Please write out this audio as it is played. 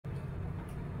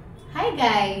Hi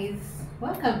guys,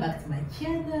 welcome back to my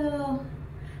channel.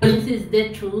 This is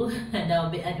day 2 and I'll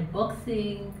be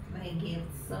unboxing my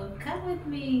gifts. So come with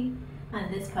me and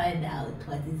let's find out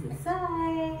what is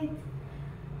inside.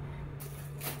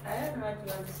 I don't know what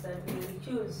you understand. You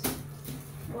choose.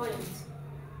 Point.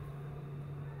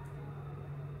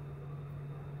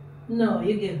 No,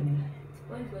 you give me.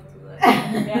 Point what you want.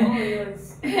 They're all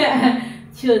yours.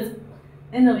 Choose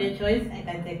any of your choice, I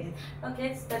can take it. Okay,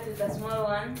 let's start with the small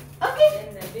one.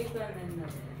 Okay. Then the big one, then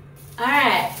the...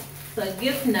 Alright, so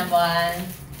gift number 1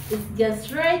 is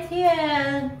just right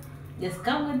here. Just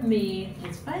come with me.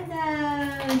 Let's find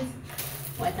out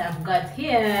what I've got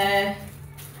here.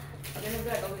 I'm gonna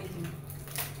grab a waiting.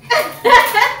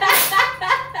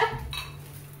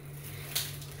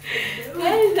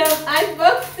 Guys, I'm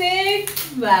unboxing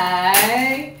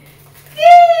my gift.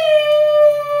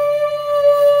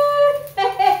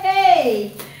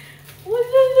 Hey!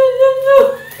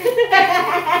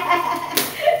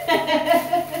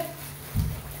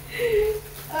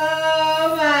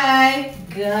 Oh my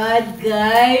god,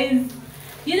 guys.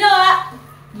 You know what?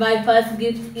 My first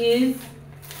gift is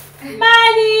money!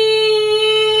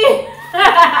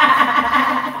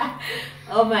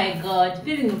 Oh my god,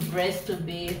 feeling blessed to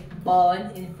be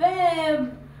born in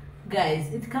Feb.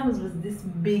 Guys, it comes with this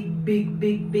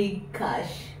big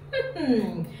cash.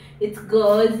 It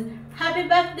goes, happy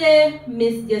birthday,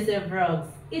 Miss Joseph Rocks.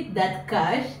 Eat that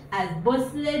cash as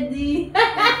boss lady.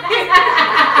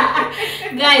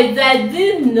 Guys, I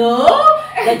didn't know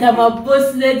that I'm a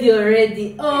boss lady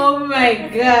already. Oh my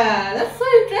god, that's so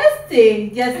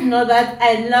interesting. Just know that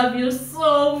I love you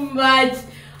so much.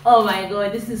 Oh my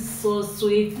god, this is so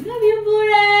sweet. Love you,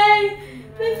 Buray.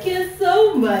 Thank you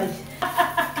so much.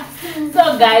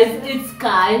 So guys, it's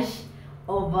cash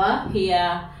over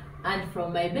here and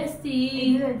from my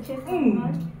bestie.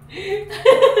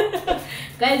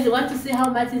 Guys, you want to see how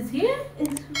much is here? It's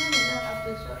really not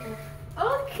after show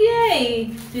off.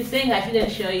 Okay, she's saying I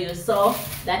shouldn't show you. So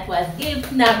that was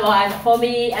gift number 1 for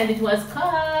me, and it was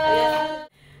cash.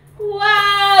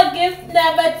 Wow, gift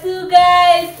number 2,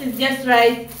 guys, is just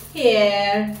right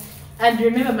here. And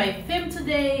remember, my theme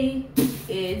today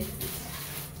is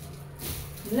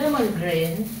lemon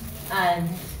green. And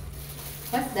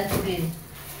what's that green?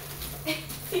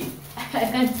 I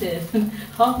can't tell.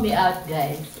 Help me out,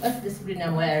 guys. What's this green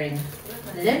I'm wearing?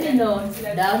 Let me know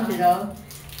down below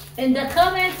in the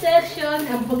comment section.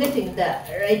 I'm forgetting the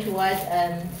right word,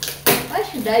 and why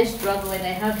should I struggle when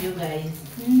I have you guys?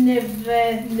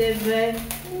 Never.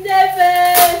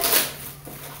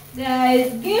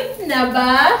 Guys, gift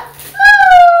number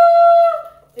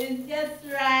 2 is just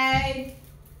right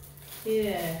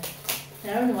here. I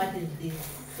don't know what is this.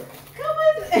 So, come on.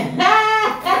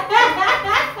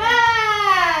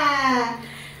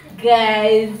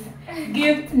 Guys,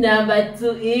 gift number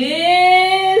 2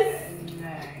 is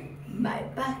my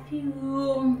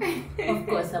perfume. Of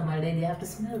course, I'm a lady. I have to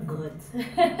smell good.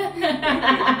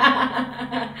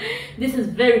 This is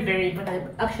very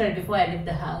important. Actually, before I leave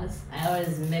the house, I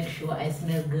always make sure I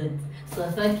smell good.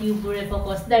 So thank you, Bure, for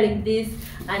considering this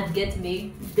and get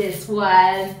me this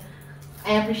one.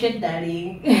 I appreciate,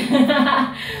 darling.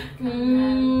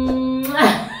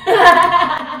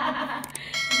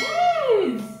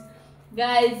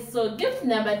 Guys, so gift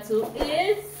number 2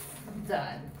 is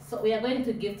done. So we are going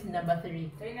to gift number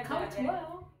 3. Count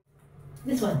well.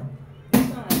 This one.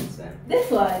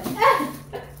 This one.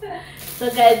 So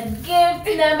guys, gift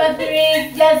number 3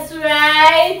 is just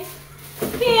right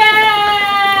here.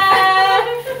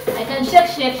 I can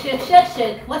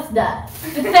shake. What's that?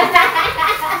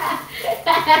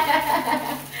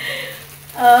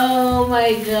 Oh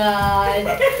my god.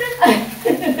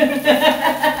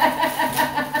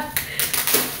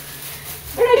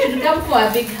 I should come for a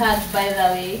big hug, by the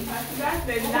way.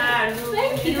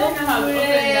 Thank you,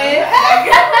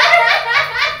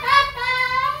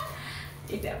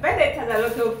 But it has a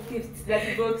lot of gifts that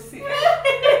box.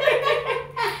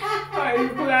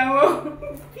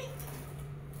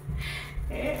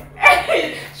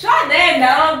 Show them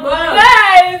now,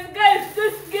 guys,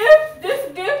 this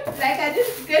gift, like I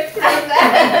just get from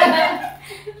that.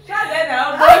 Show them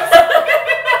now, box.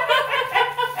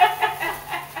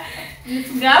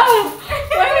 Let's go.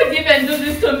 Why would you even do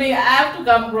this to me? I have to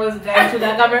come close, guys, to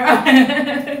the camera.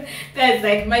 Guys,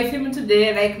 like my film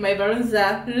today, like my balloons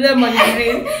are lemon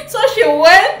green. So she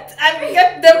went and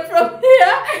get them from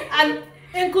here and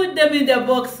include them in the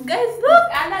box. Guys, look.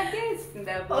 And against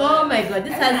the box. Oh my god,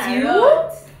 this has you.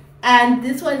 And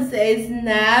this one says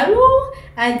Naru.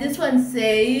 And this one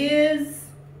says...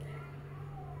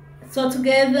 So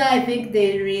together, I think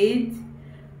they read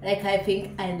Like I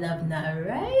think I love now,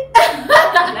 right?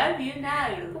 I love you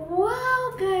now.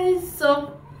 Wow, guys.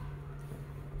 So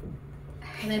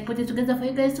can I put it together for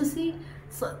you guys to see?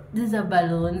 So these are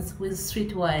balloons with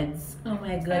sweet words. Oh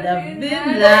my god, I've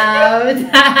been loud.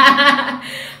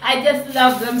 I just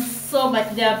love them so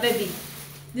much. They are baby.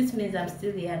 This means I'm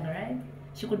still young, right?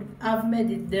 She could have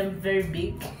made them very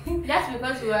big. That's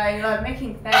because you are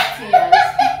making 30 years.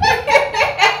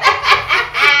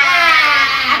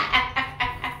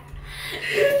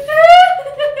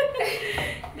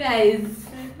 Guys,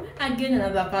 again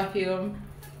another perfume.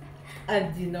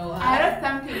 And you know I have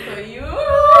something for you.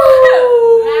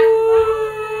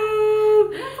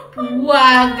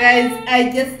 Wow, guys,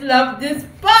 I just love this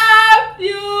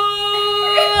perfume.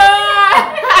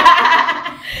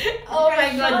 Oh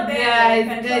my god,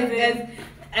 guys,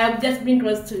 I've just been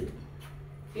close to it.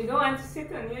 You don't want to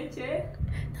sit on your chair?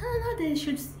 No, they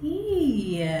should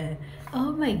see.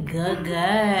 Oh my god,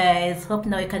 guys, hope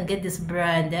now you can get this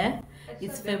brand.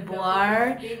 It's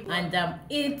February and I'm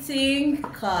eating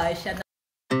cash.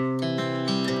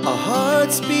 Our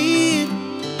hearts beat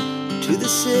to the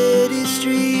city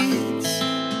streets.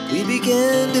 We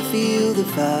began to feel the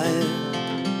fire.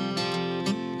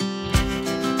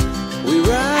 We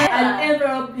ride. An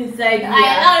envelope inside here.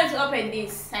 I allow you to open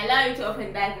this. I allow you to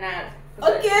open that now.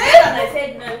 Okay. I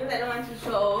said no because I don't want to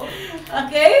show.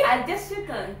 Okay. I just sit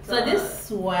on. So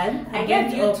this one, I I'm get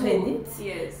going you to open two. it.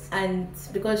 Yes. And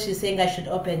because she's saying I should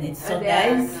open it. So Okay,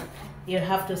 guys, no. you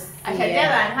have to see. I can tell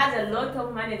one has a lot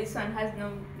of money. This one has no.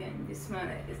 This one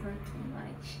is not too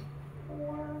much.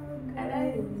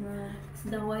 I It's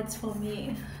the words for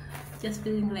me. Just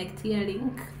feeling like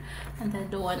tearing. And I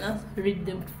don't wanna read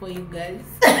them for you guys.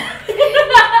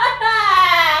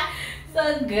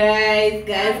 So guys,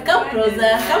 come closer.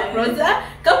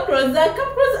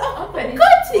 Oh, Open I'm it.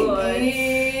 cutting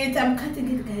it. I'm cutting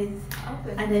it, guys.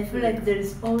 Open And I feel like there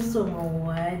is also more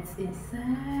words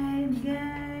inside,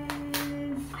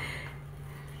 guys.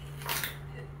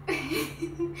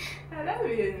 I love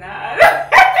you now.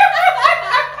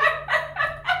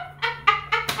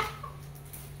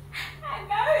 I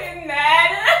love you now.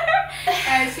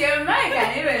 And see, your mind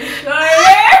can even show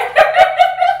it.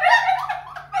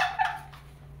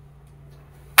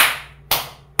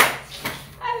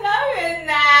 I love you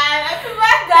now. That's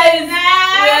what Guys,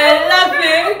 we're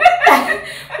laughing.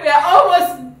 We are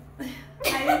almost.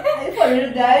 Are you for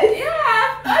real, guys?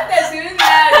 Yeah, what does you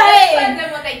now? Hey.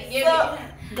 That's what I gave So,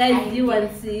 you. guys, do you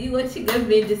want to see what she gave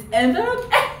me in this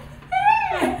envelope?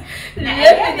 Let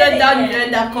me know down below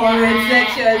in the comment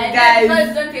section, guys.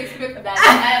 Don't expect that.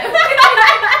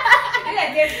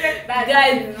 I didn't expect that.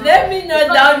 Guys, let me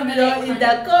know down below in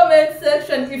the comment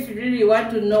section if you really want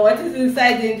to know what is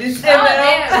inside in this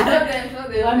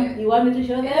envelope. You want me to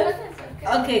show them?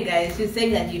 Okay, guys, she's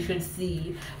saying that you should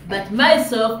see, but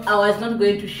myself, I was not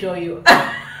going to show you.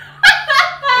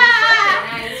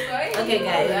 Okay,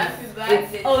 guys,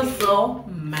 it's also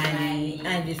money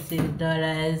and it's in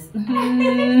dollars.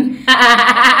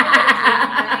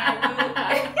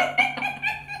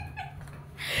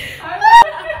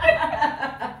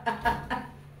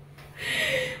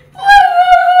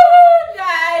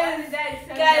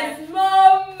 Guys,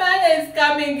 more money is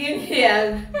coming in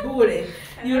here. Good.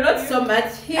 You not so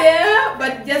much here,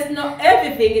 but just know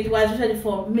everything. It was usually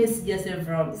for Miss Joseph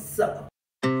from so.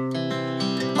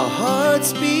 Our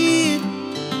hearts beat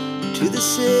to the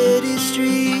city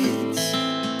streets.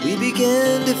 We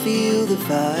began to feel the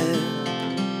fire.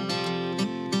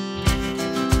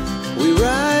 We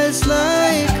rise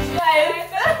like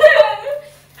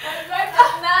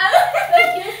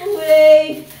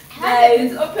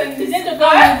Guys, open you this. need to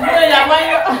come and when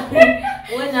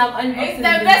I'm unboxing It's the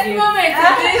best gift. moment to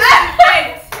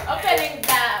this opening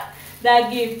The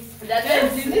gift.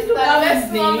 That's You need to the come best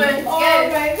with me. moment. Oh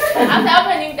Yes. my god. After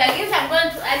opening the gift, I'm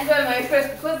going to enjoy my face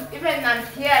because even I'm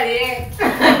here,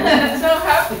 I'm so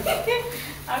happy.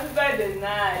 Happy birthday,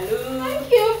 Nalu.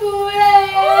 Thank you,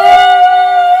 Pure.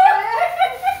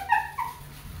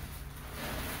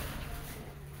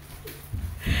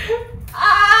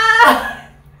 Ah!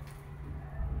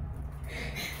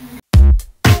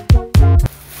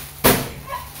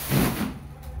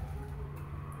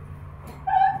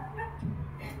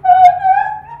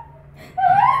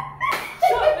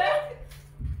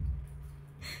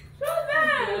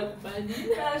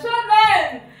 Show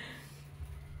them.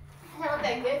 How did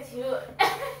I get you?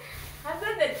 How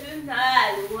did I do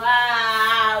that?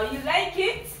 Wow, you like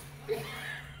it?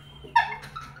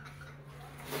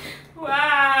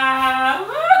 Wow.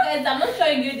 Guys, I'm not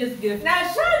showing you this gift. Now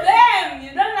show them. You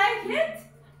don't like it?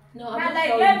 No, I'm Now not I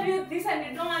showing gave you. you this and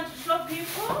you don't want to show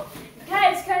people? You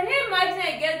Guys, can you imagine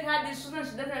I get her this one and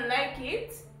she doesn't like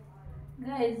it?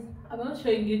 Guys, I'm not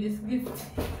showing you this gift.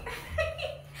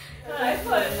 I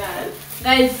thought that.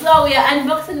 Guys, so we are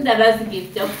unboxing the last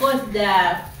gift. Of course, the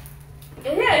Yeah,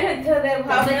 you can tell them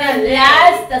how the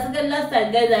second last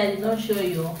time, guys, I did not show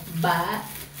you, but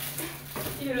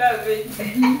you love it.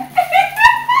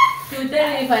 to tell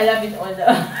me if I love it or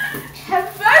not. Have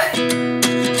fun.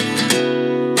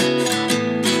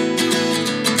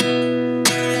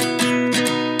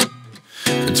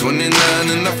 At 29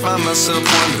 and I find myself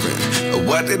wondering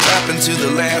what did happen to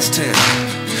the last 10.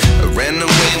 I ran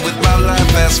away with my life,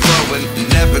 fast forward,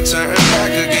 never turn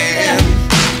back again.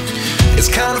 It's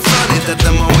kind of funny that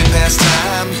the more we pass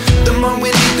time, the more we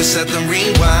need to set them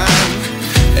rewind.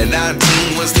 And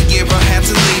 19 was the year I had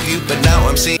to leave you, but now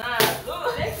I'm seeing.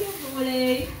 Thank you,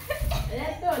 Pule.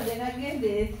 Let's go, then I get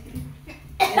this.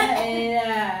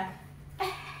 Yeah.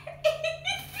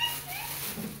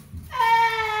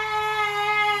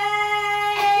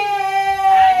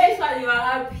 This one you are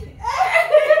happy.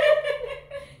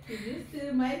 Is this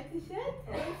still my t-shirt?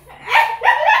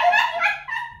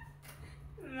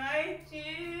 My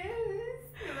cheese.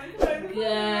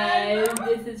 Guys,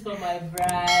 this is for my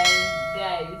bride.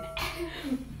 Guys,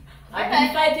 I've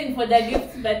been fighting for the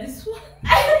gift, but this one.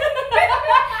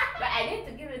 But I need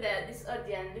to give you this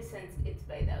audio and listen to it,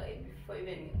 by the way, before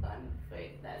even on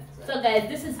break that. So guys,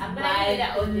 this is I'm gonna my give you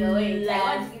that audio. Wait,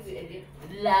 I want to give you a gift.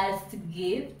 last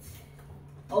gift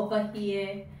over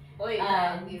here. Oh, you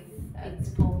And can give. it's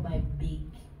for my big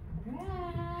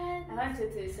brand, I want you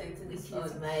to listen to which this is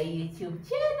audio. my YouTube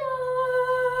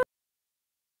channel.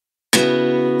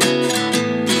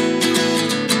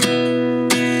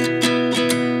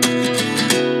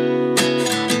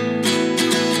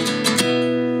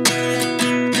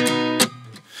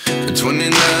 At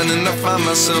 29 and I find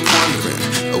myself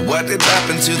wondering what did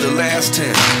happen to the last 10.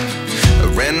 I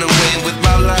ran away with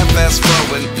my life, fast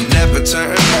forward, never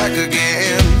turn back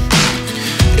again.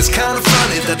 It's kind of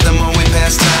funny that the more we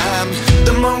pass time,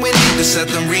 the more we need to set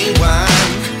them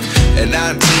rewind. And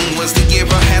 19 was the year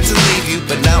I had to leave you,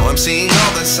 but now I'm seeing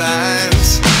all the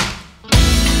signs.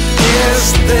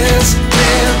 Is this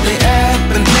really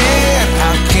happening?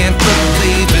 I can't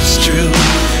believe it's true.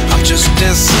 I'm just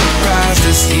as surprised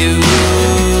as you.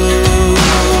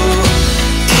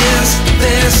 Is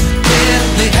this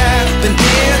really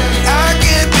happening? I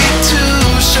can't be too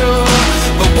sure,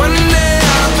 but one day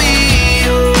I'll be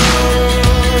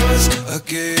yours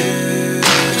again.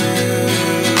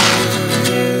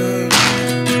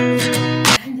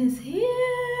 And it's here.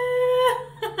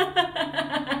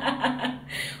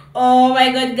 Oh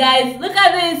my god, guys, look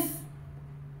at this.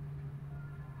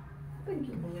 Thank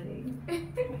you, Molly.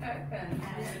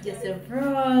 Just a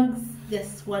vlogs,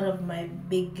 just one of my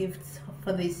big gifts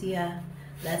for this year.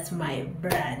 That's my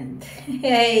brand.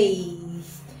 Hey,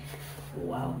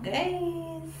 wow,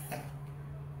 guys.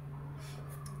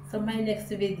 So my next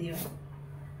video,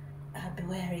 I'll be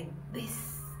wearing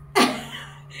this.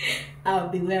 I'll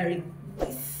be wearing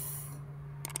this.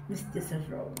 Miss Joseph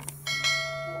Rose.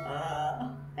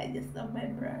 Wow, I just love my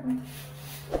brand.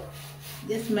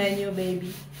 Just my new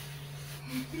baby.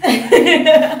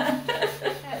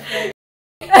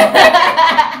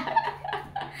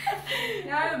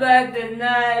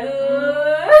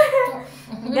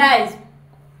 Guys,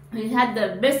 we had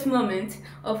the best moment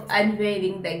of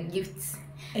unveiling the gifts.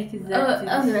 Exactly.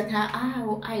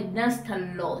 I danced a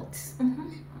lot.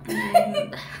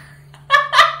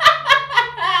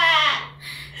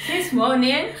 This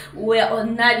morning we were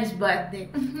on Nadi's birthday.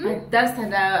 I danced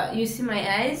and you see my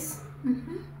eyes?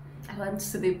 I want to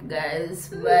sleep, guys,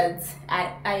 but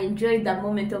I enjoyed the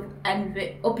moment of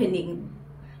unboxing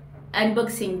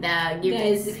the gifts.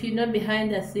 Guys, if you're not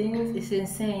behind the scenes, it's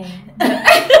insane.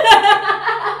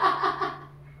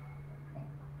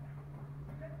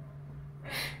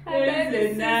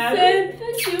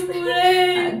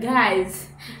 Guys,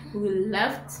 we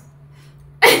laughed.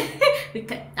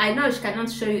 I know she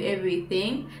cannot show you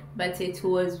everything, but it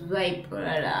was very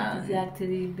around.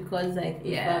 Exactly, because like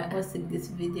if I'm posting this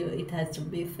video, it has to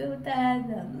be filtered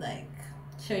and like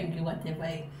showing you whatever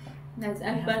I That's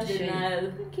have to show you.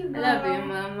 personal. Thank you, I love you,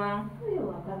 Mom. Mama. You're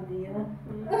welcome,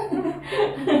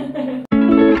 dear.